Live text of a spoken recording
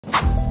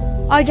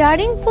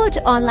Ordering food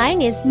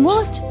online is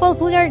most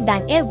popular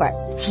than ever.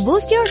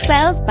 Boost your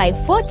sales by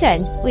 4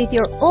 times with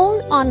your own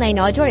online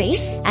ordering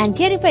and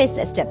delivery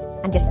system,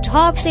 and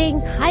stop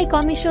paying high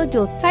commission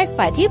to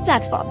third-party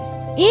platforms.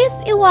 If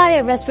you are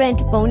a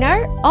restaurant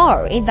owner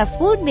or in the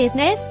food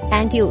business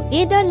and you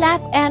either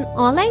lack an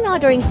online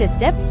ordering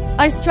system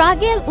or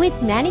struggle with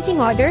managing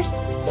orders,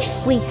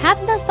 we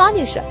have the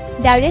solution.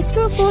 The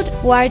RestroFood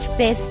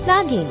WordPress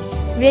plugin.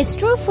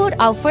 RestroFood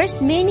offers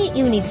many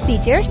unique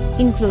features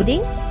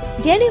including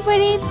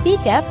delivery,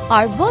 pickup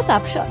or both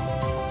options.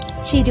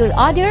 Schedule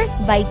orders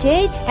by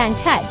date and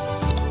time.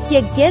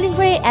 Check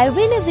delivery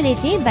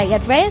availability by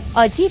address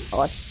or zip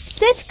code.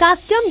 Set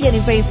custom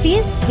delivery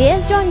fees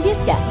based on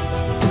distance.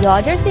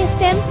 Order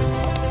system.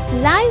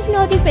 Live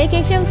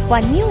notifications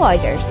for new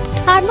orders.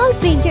 Thermal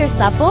printer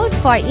support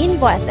for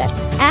invoices.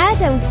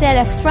 Add and sell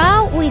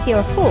extra with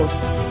your food.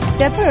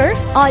 Support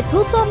or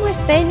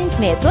WooCommerce payment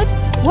method,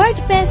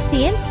 WordPress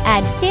themes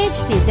and page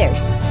builders,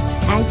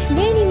 and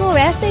many more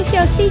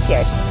essential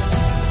features.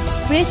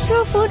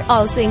 RestroFood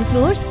also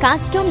includes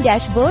custom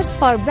dashboards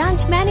for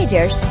branch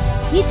managers,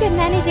 kitchen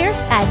managers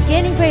and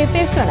delivery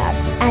personnel,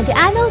 and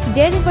allows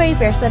delivery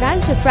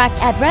personnel to track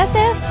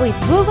addresses with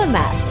Google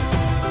Maps.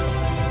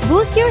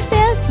 Boost your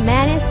sales,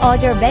 manage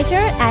order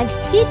better, and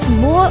hit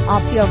more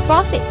of your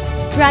profit.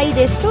 Try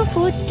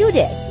RestroFood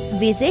today.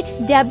 Visit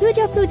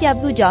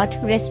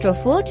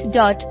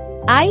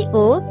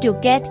www.restrofood.io to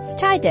get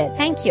started.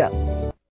 Thank you.